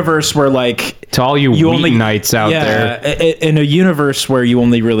a anymore. universe where like To all you Wheatonites out there. in a universe where you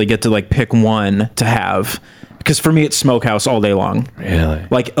only really get to like pick one to have. Because for me, it's Smokehouse all day long. Really?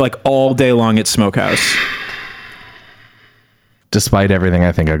 Like all day long, it's Smokehouse. Despite everything,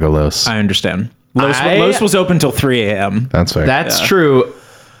 I think I go Los. I understand. Los I- was open till 3 a.m. That's fair. That's true.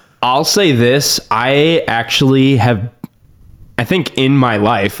 I'll say this. I actually have, I think in my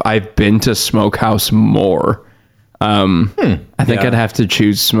life, I've been to Smokehouse more. I think Yeah. I'd have to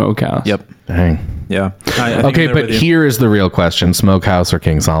choose Smokehouse. Yep. Dang. Yeah. I think Okay, I'm there but with you. here is the real question: Smokehouse or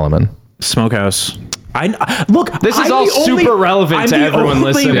King Solomon? Smokehouse. Look. This is I'm all the only- super relevant I'm to the everyone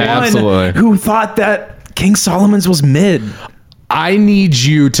only listening. Yeah, one absolutely. Who thought that King Solomon's was mid? I need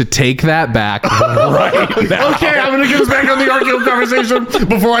you to take that back right now. Okay, I'm gonna get us back on the ARCHAEO conversation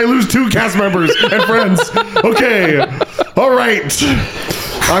before I lose 2 cast members and friends. Okay, all right.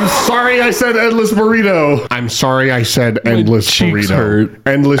 I'm sorry I said endless burrito. I'm sorry I said endless cheeks burrito. hurt.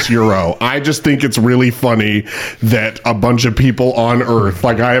 Endless gyro. I just think it's really funny that a bunch of people on Earth,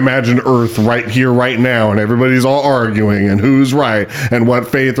 like I imagine Earth right here, right now, and everybody's all arguing and who's right and what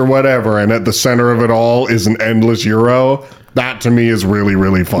faith or whatever, and at the center of it all is an endless gyro. That to me is really,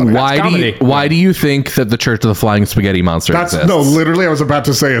 really funny. Why do you think that the Church of the Flying Spaghetti Monster That's exists? no, literally, I was about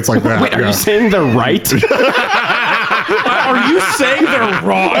to say it's like that. Wait, are yeah. you saying they're right? Are you saying they're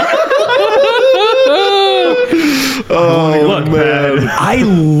wrong? Oh, man. I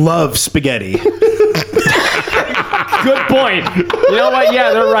love spaghetti. Good point. You know what?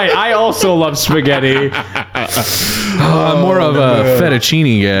 Yeah, they're right. I also love spaghetti. I'm more of a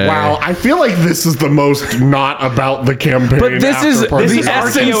fettuccine guy. Wow, I feel like this is the most not about the campaign. But this is after party. the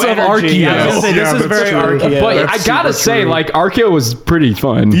essence of energy. ARCHAEO. I was gonna say, this is that's very true. ARCHAEO. But That's I gotta super say, true. like, ARCHAEO was pretty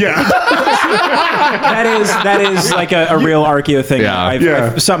fun. Yeah. That is like a real ARCHAEO thing. Yeah.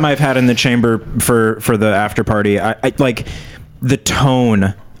 Yeah. Something I've had in the chamber for the after party. I like the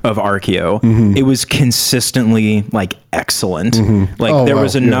tone of ARCHAEO. It was consistently like excellent. Like Oh, there wow.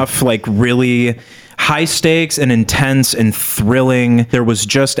 was enough like really high stakes and intense and thrilling. There was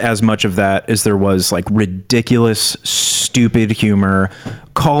just as much of that as there was like ridiculous, stupid humor,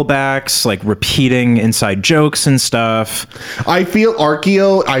 callbacks, like repeating inside jokes and stuff. I feel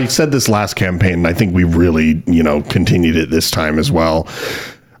ARCHAEO, I said this last campaign, and I think we really, continued it this time as well.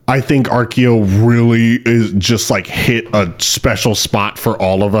 I think ARCHAEO really is just like hit a special spot for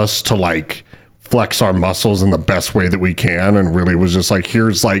all of us to like flex our muscles in the best way that we can, and really was just like,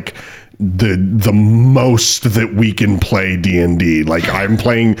 here's like the most that we can play D&D. Like I'm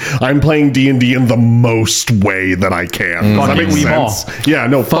playing D&D in the most way that I can. Does that make sense? Yeah,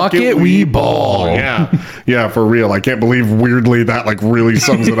 no, Fuck it, we ball. Yeah, for real. I can't believe weirdly that like really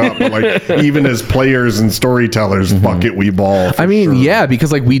sums it up. But like even as players and storytellers, fuck it, we ball. I mean, yeah,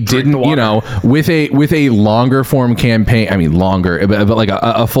 because like we didn't, with a longer form campaign. I mean, longer, but like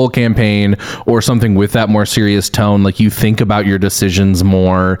a full campaign or something with that more serious tone. Like you think about your decisions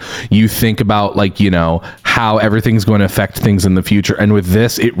more. You think about like how everything's going to affect things in the future. And with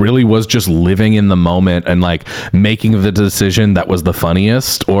this, it really was just living in the moment and like making the decision that was the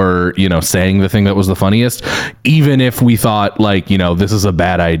funniest, or saying the thing that was the funniest, even if we thought like this is a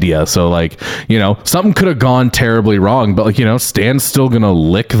bad idea. So like something could have gone terribly wrong, but like Stan's still gonna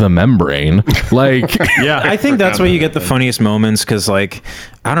lick the membrane. Like Yeah, I think that's where you get the funniest moments because, like,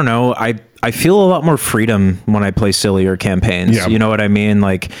 I don't know, I feel a lot more freedom when I play sillier campaigns. Yeah. You know what I mean?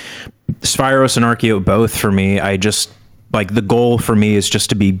 Like, Spyros and ARCHAEO both for me. I just like the goal for me is just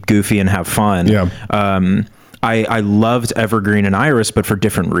to be goofy and have fun. Yeah. I loved Evergreen and Iris, but for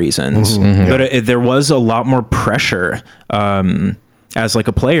different reasons. Mm-hmm. But there was a lot more pressure as like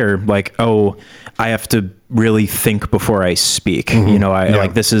a player, like, oh, I have to really think before I speak. Mm-hmm. You know,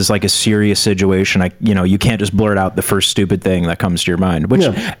 like this is like a serious situation. You can't just blurt out the first stupid thing that comes to your mind, which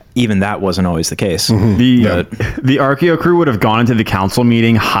even that wasn't always the case. Mm-hmm. The ARCHAEO crew would have gone into the council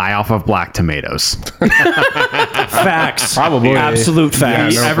meeting high off of black tomatoes. Facts. Probably. Absolute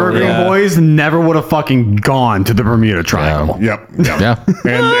facts. The Evergreen boys never would have fucking gone to the Bermuda Triangle. Yep. Yeah.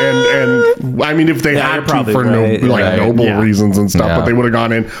 And I mean, if they Yeah, had you're to probably for right. noble Yeah. reasons and stuff, Yeah. but they would have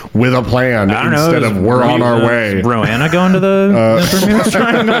gone in with a plan I don't know. instead of we're on our way. Is Roanna going to the Bermuda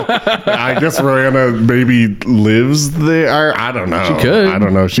Triangle? I guess Rihanna maybe lives there. I don't know. She could. I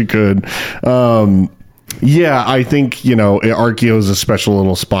don't know. She could. Yeah, I think, ARCHAEO is a special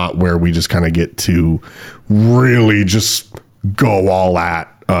little spot where we just kind of get to really just go all at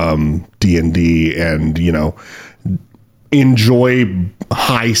D&D and, enjoy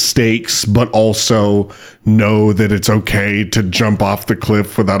high stakes, but also know that it's okay to jump off the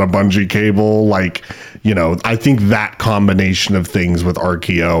cliff without a bungee cable. Like, I think that combination of things with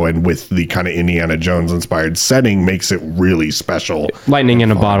ARCHAEO and with the kind of Indiana Jones inspired setting makes it really special. Lightning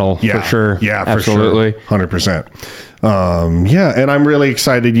in a bottle, for sure. Yeah, absolutely. For sure. 100%. Yeah, and I'm really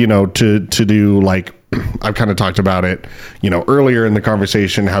excited, to do like I've kind of talked about it, earlier in the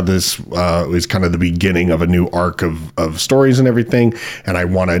conversation, how this is kind of the beginning of a new arc of stories and everything. And I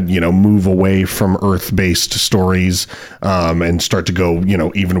want to, move away from Earth-based stories and start to go,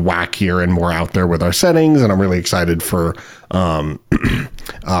 even wackier and more out there with our settings. And I'm really excited for our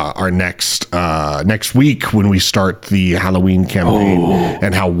next week when we start the Halloween campaign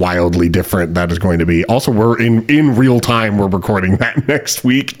and how wildly different that is going to be. Also, we're in real time. We're recording that next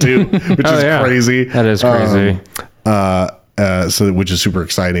week too, which is crazy. That is crazy. Which is super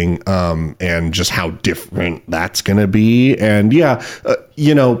exciting, and just how different that's going to be. And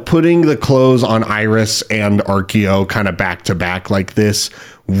putting the clothes on Iris and ARCHAEO kind of back to back like this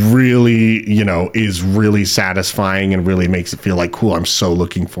really, is really satisfying and really makes it feel like, cool, I'm so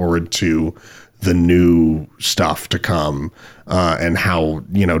looking forward to the new stuff to come, and how,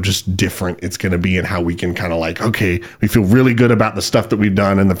 just different it's going to be, and how we can kind of like, okay, we feel really good about the stuff that we've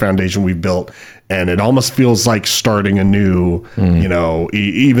done and the foundation we've built. And it almost feels like starting anew,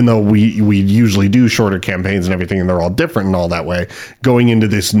 even though we usually do shorter campaigns and everything, and they're all different and all that way, going into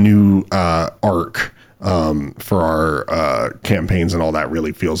this new arc for our campaigns and all that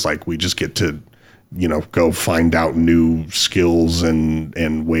really feels like we just get to, go find out new skills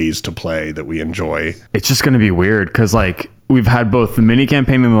and ways to play that we enjoy. It's just going to be weird because we've had both the mini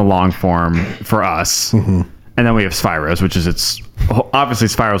campaign and the long form for us. Mm-hmm. And then we have Spyros, which is obviously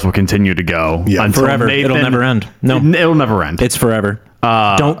Spyros will continue to go until forever. It'll never end. No, it'll never end. It's forever.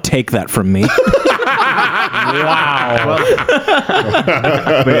 Don't take that from me. Wow.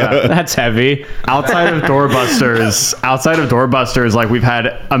 But yeah, that's heavy. Outside of Doorbusters, we've had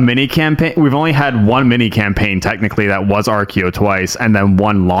a mini campaign. We've only had one mini campaign technically that was ARCHAEO twice, and then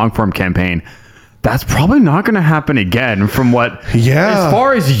one long form campaign. That's probably not going to happen again. From what, as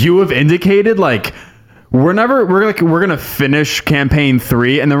far as you have indicated, we're gonna finish campaign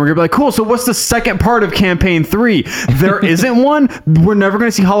 3, and then we're gonna be like, cool, so what's the second part of campaign 3? There isn't one. We're never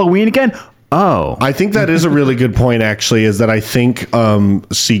gonna see Halloween again. Oh, I think that is a really good point, actually, is that I think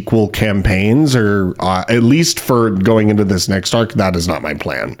sequel campaigns, or at least for going into this next arc, that is not my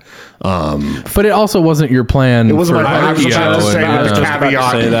plan. But it also wasn't your plan. It wasn't for my plan. I was about to say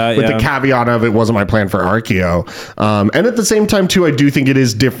ARCHAEO, with the caveat of it wasn't my plan for ARCHAEO. And at the same time, too, I do think it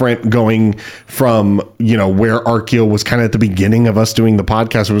is different going from, where ARCHAEO was kind of at the beginning of us doing the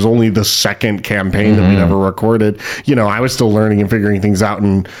podcast. It was only the second campaign that we'd ever recorded. I was still learning and figuring things out.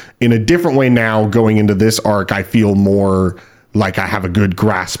 And in a different way now, going into this arc, I feel more like I have a good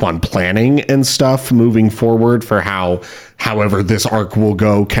grasp on planning and stuff moving forward for however this arc will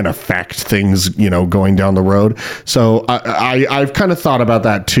go can affect things, going down the road. So I've kind of thought about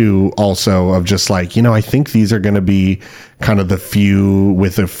that too, also, of just like, I think these are going to be kind of the few,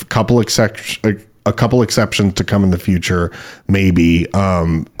 with a couple exceptions to come in the future, maybe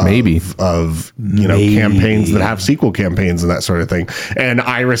of campaigns that have sequel campaigns and that sort of thing. And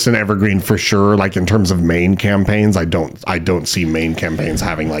Iris and Evergreen for sure, like in terms of main campaigns, I don't see main campaigns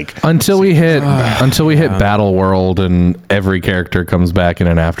having until we hit Battle World and every character comes back in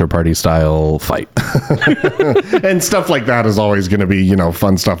an after party style fight. And stuff like that is always going to be,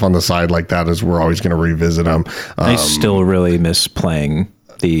 fun stuff on the side like that, as we're always going to revisit them. I still really miss playing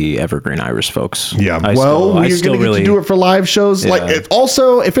the Evergreen Iris folks. Yeah. We're going to get to do it for live shows. Yeah.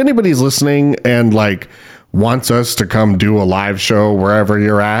 If anybody's listening and wants us to come do a live show wherever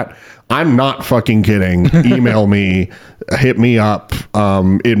you're at, I'm not fucking kidding. Email me, hit me up.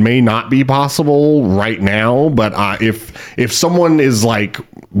 It may not be possible right now, but if someone is like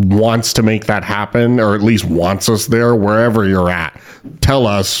wants to make that happen, or at least wants us there, wherever you're at, tell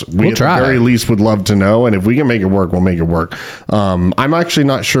us. We at the very least would love to know, and if we can make it work, we'll make it work. I'm actually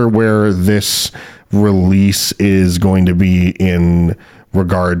not sure where this release is going to be in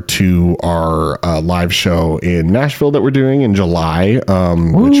regard to our live show in Nashville that we're doing in July,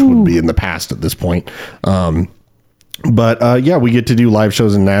 which would be in the past at this point. But yeah, we get to do live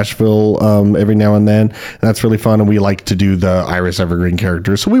shows in Nashville every now and then. And that's really fun, and we like to do the Iris Evergreen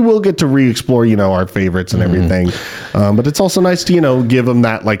characters, so we will get to re-explore, our favorites and everything. But it's also nice to give them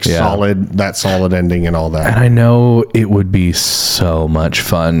that solid ending and all that. And I know it would be so much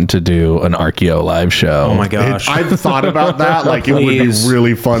fun to do an ARCHAEO live show. Oh my gosh, I've thought about that. Like, it would be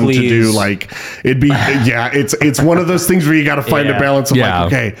really fun to do. Like, it'd be it's one of those things where you got to find a balance of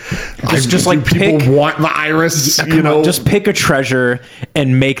like, okay, just like people want the Iris, just pick a treasure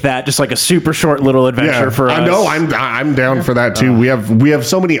and make that just like a super short little adventure for us. I know, I'm down for that too. We have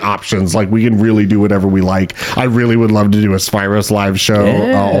so many options. Like, we can really do whatever we like. I really would love to do a Spyros live show.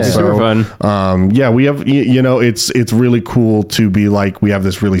 Also, super fun. We have it's really cool to be like, we have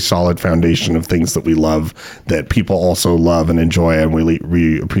this really solid foundation of things that we love that people also love and enjoy, and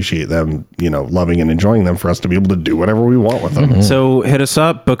we appreciate them loving and enjoying them, for us to be able to do whatever we want with them. So hit us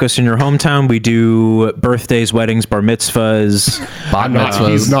up, book us in your hometown. We do birthdays, weddings, bar mitzvahs.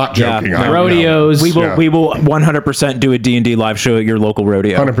 He's not joking. Yeah, rodeos. We will 100% do a D&D live show at your local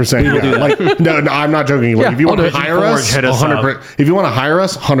rodeo. 100%. We will do that. Like, no, I'm not joking. Like, if you want to hire us, 100%. If you want to hire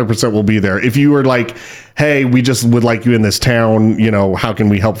us, 100% we'll be there. If you were like, hey, we just would like you in this town, how can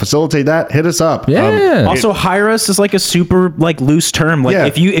we help facilitate that? Hit us up. Yeah. Also, hire us is like a super loose term.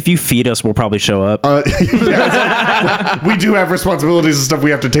 Like, if you feed us, we'll probably show up. We do have responsibilities and stuff we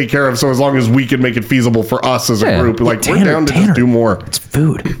have to take care of. So as long as we can make it feasible for us as a group, we're down to just do more. It's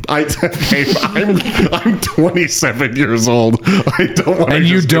food. I'm 27 years old. I don't want to. And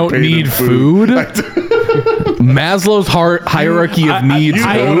you don't need food? Maslow's hierarchy of needs.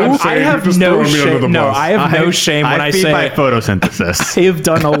 I have no shame. No, I have no shame when I say by photosynthesis. I have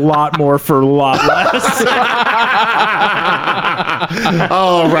done a lot more for a lot less.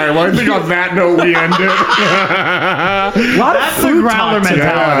 All right. Well, I think on that note we end it. A lot of food growler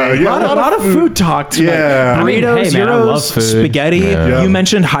mentality. Yeah, a lot of food talk tonight. Yeah. Burritos, I love gyros, food. spaghetti. Yeah. You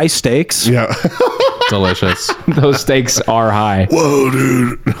mentioned high stakes. Yeah. Delicious. Those stakes are high. Whoa,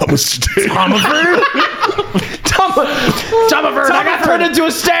 dude. How much steak? Tomaford, I got turned into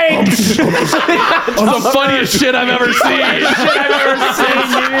a steak. That's the funniest shit I've ever seen.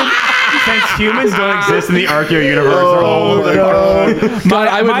 Since humans don't exist in the ARCHAEO universe, My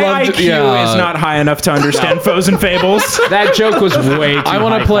IQ is not high enough to understand foes and fables. That joke was way too I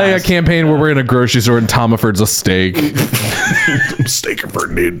want to play a campaign where we're in a grocery store and Tomaford's a steak.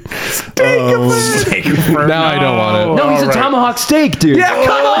 Steakford, dude. Now I don't want it. No, he's a tomahawk steak, dude. Yeah,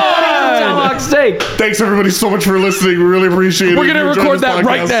 come on! Tomahawk steak. Thanks everybody so much for listening. We really appreciate it. We're gonna If you enjoyed record this that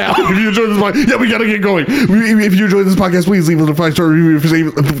right podcast- now. If you enjoyed this podcast, we gotta get going. If you enjoyed this podcast, please leave us a 5-star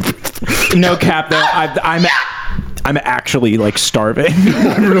review. No cap, though. I'm actually starving.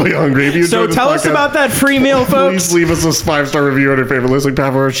 I'm really hungry. If you So enjoyed this tell us podcast, about that free meal, folks. please leave us a 5-star review on your favorite listening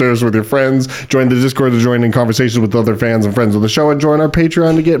platform. Share us with your friends. Join the Discord to join in conversations with other fans and friends of the show, and join our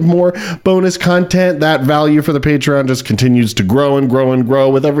Patreon to get more bonus content. That value for the Patreon just continues to grow and grow and grow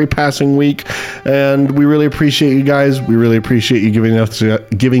with every passing week. And we really appreciate you guys. We really appreciate you giving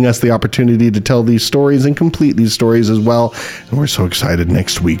us the opportunity to tell these stories and complete these stories as well. And we're so excited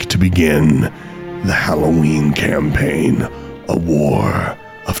next week to begin the Halloween campaign, a war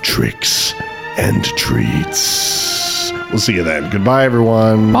of tricks and treats. We'll see you then. Goodbye,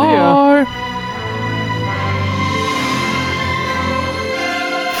 everyone. Bye.